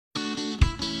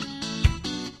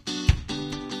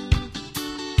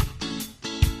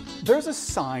There's a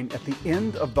sign at the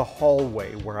end of the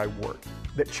hallway where I work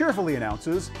that cheerfully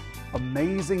announces,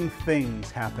 "Amazing things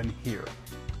happen here."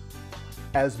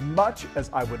 As much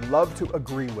as I would love to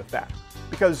agree with that,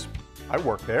 because I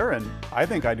work there and I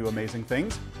think I do amazing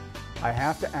things, I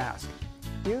have to ask,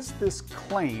 is this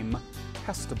claim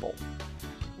testable?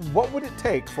 What would it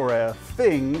take for a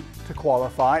thing to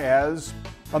qualify as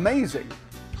amazing?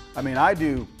 I mean, I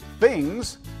do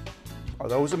things. Are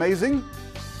those amazing?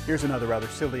 Here's another rather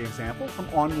silly example from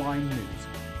online news.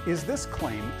 Is this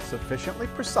claim sufficiently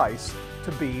precise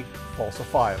to be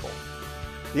falsifiable?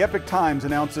 The Epoch Times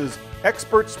announces,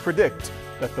 experts predict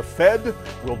that the Fed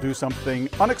will do something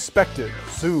unexpected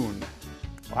soon.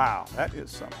 Wow, that is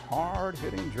some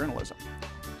hard-hitting journalism.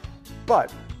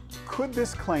 But could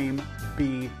this claim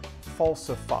be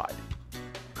falsified?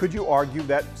 Could you argue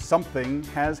that something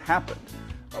has happened?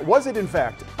 Was it in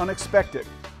fact unexpected?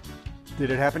 Did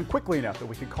it happen quickly enough that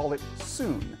we could call it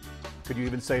soon? Could you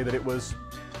even say that it was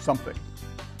something?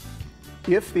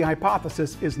 If the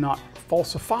hypothesis is not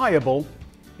falsifiable,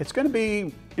 it's going to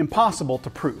be impossible to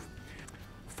prove.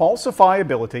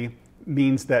 Falsifiability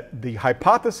means that the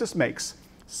hypothesis makes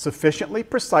sufficiently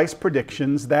precise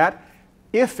predictions that,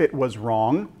 if it was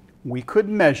wrong, we could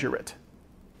measure it.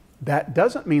 That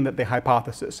doesn't mean that the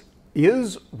hypothesis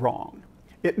is wrong.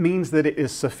 It means that it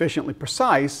is sufficiently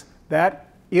precise that,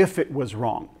 if it was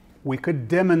wrong, we could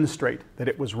demonstrate that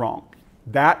it was wrong.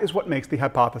 That is what makes the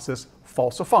hypothesis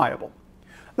falsifiable.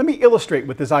 Let me illustrate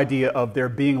with this idea of there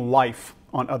being life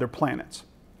on other planets.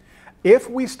 If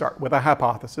we start with a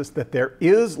hypothesis that there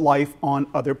is life on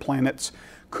other planets,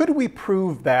 could we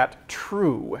prove that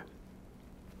true?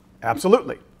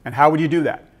 Absolutely. And how would you do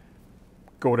that?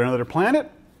 Go to another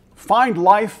planet, find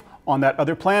life on that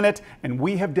other planet, and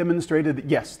we have demonstrated that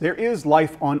yes, there is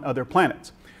life on other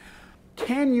planets.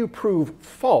 Can you prove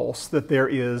false that there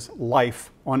is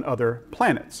life on other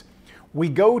planets? We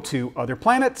go to other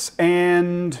planets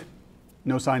and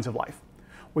no signs of life.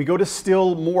 We go to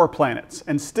still more planets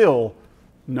and still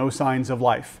no signs of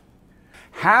life.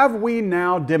 Have we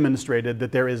now demonstrated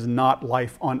that there is not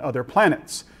life on other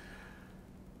planets?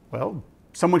 Well,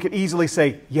 someone could easily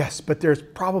say, yes, but there's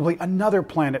probably another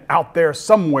planet out there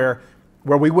somewhere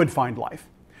where we would find life.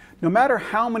 No matter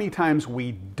how many times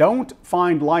we don't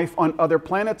find life on other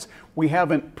planets, we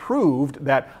haven't proved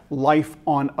that life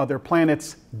on other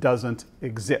planets doesn't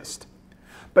exist.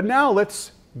 But now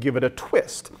let's give it a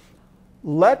twist.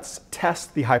 Let's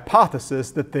test the hypothesis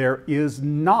that there is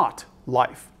not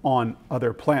life on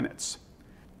other planets.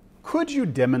 Could you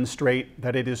demonstrate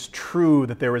that it is true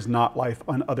that there is not life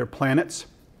on other planets?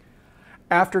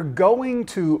 After going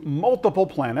to multiple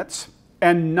planets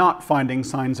and not finding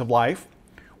signs of life,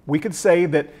 we could say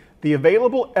that the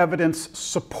available evidence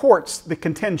supports the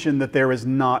contention that there is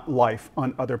not life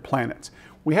on other planets.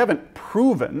 We haven't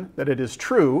proven that it is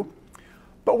true,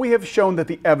 but we have shown that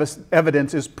the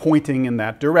evidence is pointing in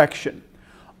that direction.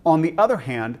 On the other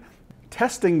hand,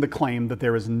 testing the claim that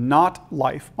there is not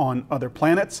life on other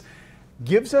planets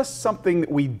gives us something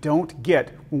that we don't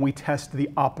get when we test the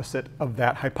opposite of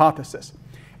that hypothesis.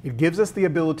 It gives us the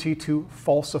ability to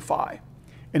falsify.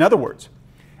 In other words,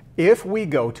 if we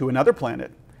go to another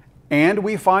planet and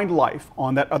we find life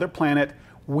on that other planet,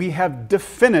 we have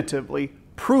definitively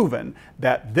proven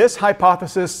that this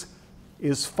hypothesis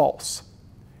is false.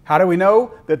 How do we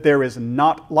know that there is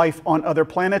not life on other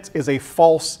planets is a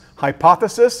false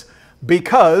hypothesis?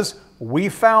 Because we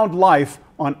found life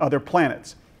on other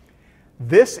planets.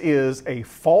 This is a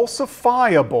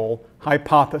falsifiable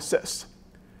hypothesis.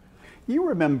 You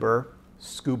remember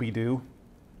Scooby Doo?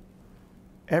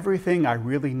 Everything I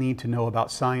really need to know about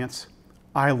science,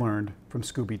 I learned from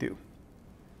Scooby Doo.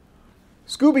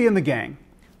 Scooby and the gang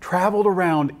traveled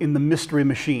around in the mystery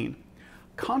machine,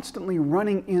 constantly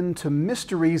running into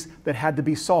mysteries that had to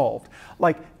be solved.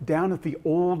 Like down at the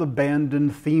old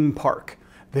abandoned theme park,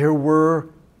 there were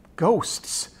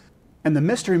ghosts, and the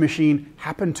mystery machine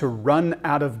happened to run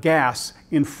out of gas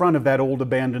in front of that old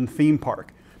abandoned theme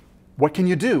park. What can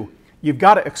you do? You've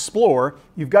got to explore,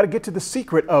 you've got to get to the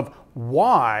secret of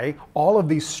why all of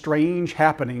these strange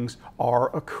happenings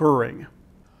are occurring.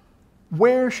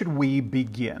 Where should we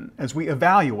begin as we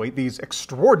evaluate these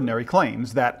extraordinary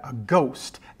claims that a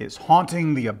ghost is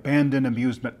haunting the abandoned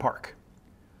amusement park?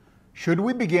 Should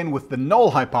we begin with the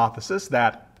null hypothesis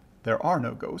that there are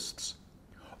no ghosts?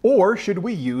 Or should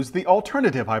we use the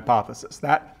alternative hypothesis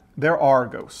that there are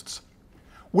ghosts?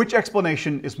 Which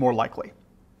explanation is more likely?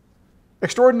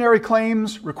 Extraordinary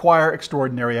claims require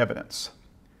extraordinary evidence,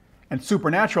 and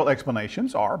supernatural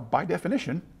explanations are, by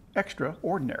definition,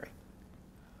 extraordinary.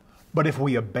 But if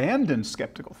we abandon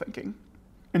skeptical thinking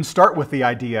and start with the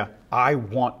idea, I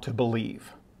want to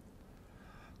believe.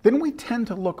 Then we tend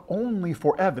to look only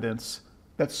for evidence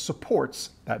that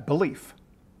supports that belief.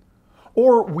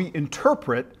 Or we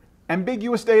interpret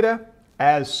ambiguous data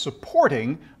as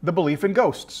supporting the belief in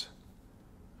ghosts.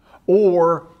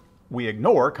 Or we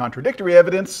ignore contradictory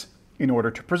evidence in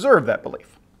order to preserve that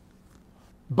belief.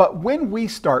 But when we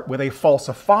start with a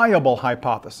falsifiable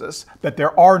hypothesis that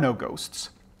there are no ghosts,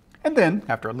 and then,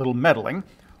 after a little meddling,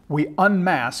 we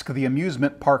unmask the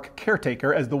amusement park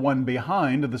caretaker as the one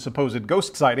behind the supposed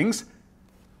ghost sightings,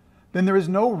 then there is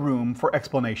no room for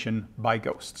explanation by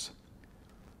ghosts.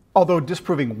 Although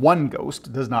disproving one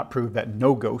ghost does not prove that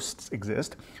no ghosts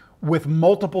exist, with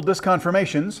multiple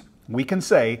disconfirmations, we can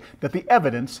say that the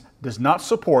evidence does not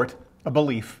support a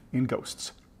belief in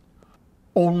ghosts.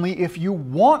 Only if you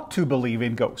want to believe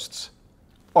in ghosts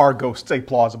are ghosts a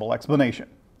plausible explanation.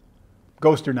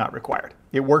 Ghosts are not required.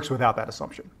 It works without that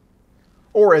assumption.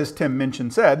 Or as Tim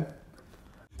Minchin said,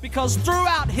 because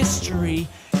throughout history,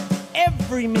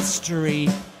 every mystery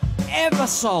ever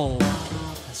solved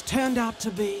has turned out to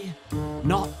be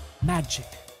not magic.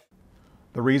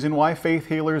 The reason why faith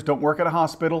healers don't work at a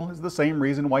hospital is the same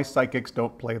reason why psychics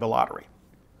don't play the lottery.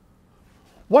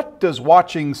 What does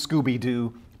watching Scooby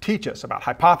Doo teach us about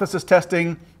hypothesis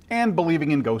testing and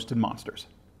believing in ghosts and monsters?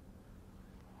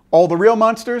 All the real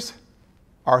monsters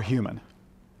are human.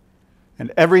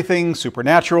 And everything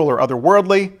supernatural or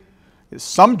otherworldly is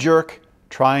some jerk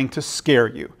trying to scare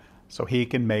you so he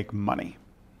can make money.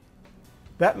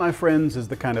 That, my friends, is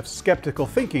the kind of skeptical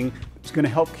thinking that's going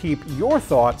to help keep your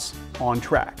thoughts on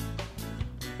track.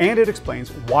 And it explains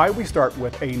why we start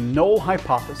with a null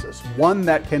hypothesis, one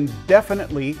that can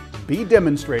definitely be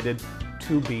demonstrated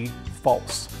to be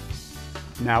false.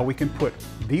 Now we can put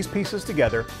these pieces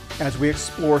together as we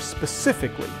explore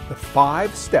specifically the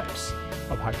 5 steps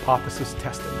of hypothesis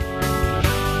testing.